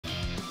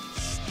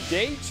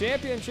State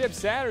Championship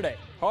Saturday.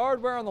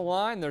 Hardware on the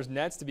line. There's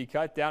nets to be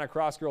cut down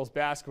across girls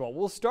basketball.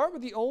 We'll start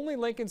with the only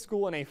Lincoln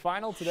school in a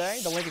final today,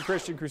 the Lincoln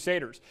Christian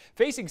Crusaders.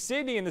 Facing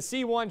Sydney in the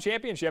C1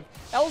 Championship,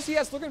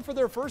 LCS looking for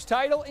their first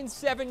title in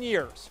 7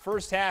 years.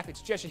 First half,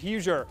 it's Jessica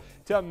Huger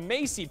to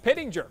Macy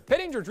Pittinger.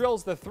 Pittinger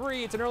drills the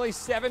three. It's an early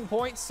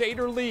 7-point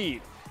Satyr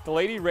lead. The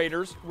Lady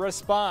Raiders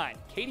respond.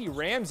 Katie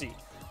Ramsey.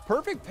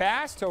 Perfect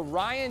pass to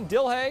Ryan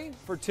Dilhay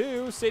for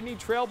two. Sydney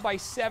trailed by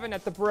 7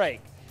 at the break.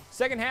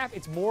 Second half,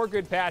 it's more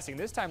good passing.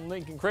 This time,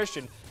 Lincoln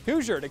Christian.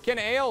 Hoosier to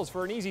Kenna Ailes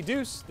for an easy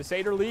deuce. The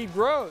Satyr lead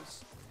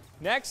grows.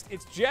 Next,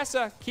 it's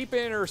Jessa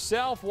keeping it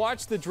herself.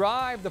 Watch the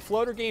drive. The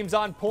floater game's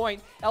on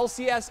point.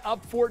 LCS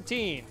up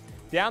 14.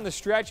 Down the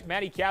stretch,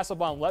 Maddie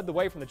Castlebaum led the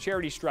way from the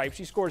charity stripe.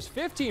 She scores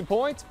 15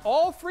 points,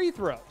 all free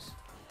throws,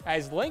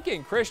 as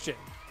Lincoln Christian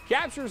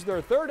captures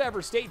their third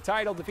ever state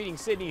title, defeating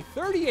Sydney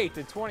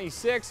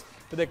 38-26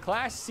 for the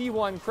Class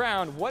C1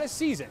 crown. What a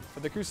season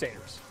for the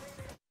Crusaders.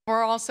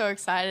 We're all so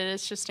excited.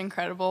 It's just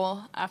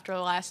incredible. After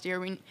last year,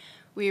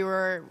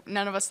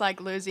 none of us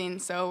like losing,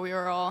 so we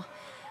were all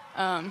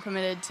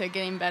committed to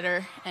getting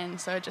better,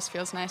 and so it just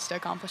feels nice to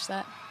accomplish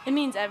that. It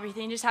means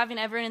everything. Just having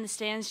everyone in the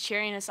stands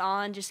cheering us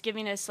on, just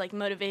giving us like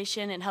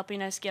motivation and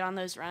helping us get on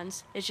those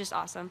runs. It's just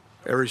awesome.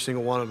 Every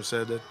single one of them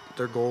said that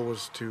their goal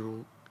was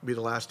to be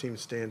the last team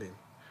standing.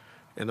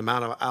 And the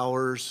amount of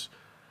hours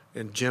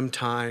and gym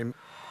time,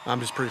 I'm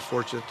just pretty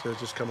fortunate to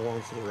just come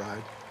along for the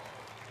ride.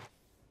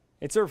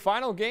 It's her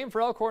final game for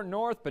Elkhorn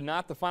North, but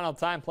not the final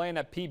time playing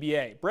at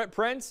PBA. Brett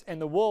Prince and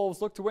the Wolves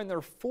look to win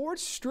their 4th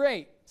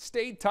straight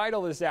state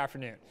title this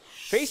afternoon.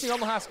 Facing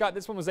Omaha Scott,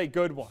 this one was a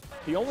good one.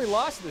 The only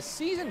loss of the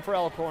season for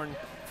Elkhorn,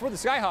 for the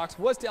Skyhawks,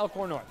 was to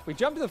Elkhorn North. We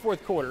jump to the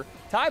 4th quarter,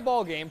 tie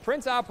ball game,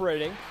 Prince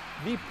operating,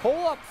 the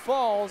pull-up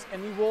falls,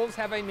 and the Wolves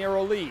have a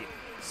narrow lead.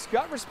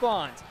 Scott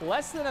responds,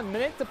 less than a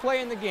minute to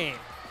play in the game.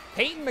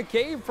 Peyton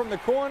McCabe from the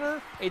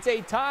corner, it's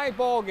a tie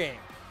ball game.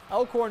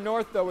 Elkhorn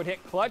North, though, would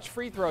hit clutch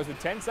free throws with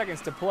 10 seconds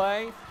to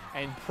play,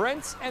 and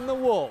Prince and the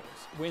Wolves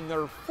win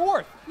their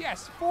 4th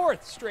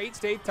straight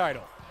state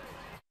title.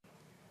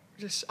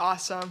 Just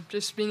awesome,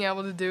 just being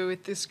able to do it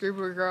with this group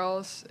of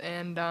girls,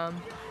 and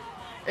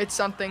it's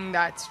something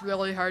that's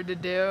really hard to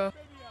do.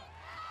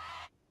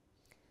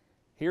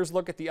 Here's a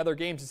look at the other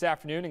games this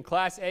afternoon. In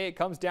Class A, it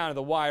comes down to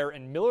the wire,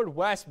 and Millard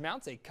West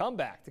mounts a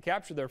comeback to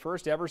capture their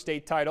first ever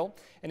state title.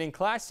 And in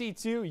Class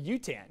C2,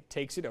 UTAN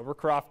takes it over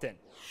Crofton.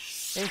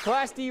 In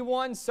Class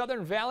D1,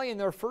 Southern Valley in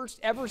their first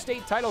ever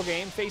state title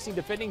game, facing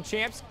defending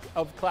champs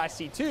of Class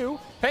C2,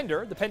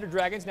 Pender. The Pender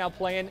Dragons now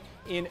playing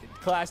in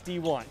Class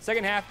D1.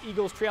 Second half,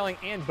 Eagles trailing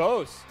and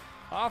Bose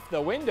off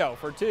the window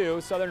for 2.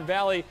 Southern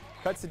Valley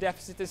cuts the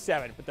deficit to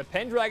 7, but the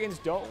Penn Dragons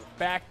don't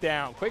back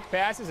down. Quick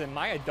passes, and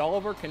Maya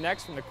Dolliver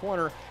connects from the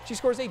corner. She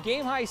scores a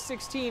game-high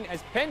 16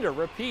 as Pender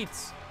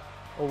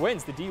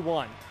wins the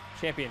D1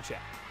 championship.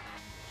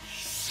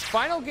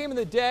 Final game of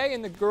the day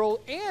in the girls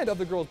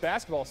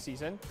basketball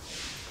season.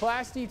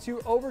 Class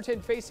D2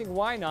 Overton facing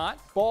Wynot.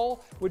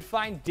 Ball would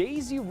find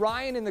Daisy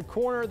Ryan in the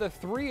corner. The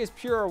three is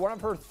pure, one of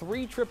her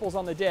 3 triples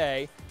on the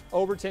day.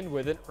 Overton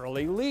with an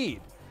early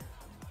lead.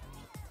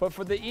 But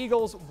for the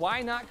Eagles,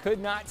 Wynot could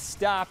not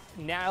stop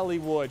Natalie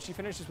Wood. She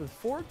finishes with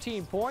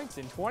 14 points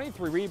and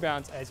 23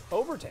 rebounds as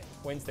Overton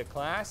wins the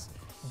Class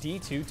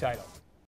D2 title.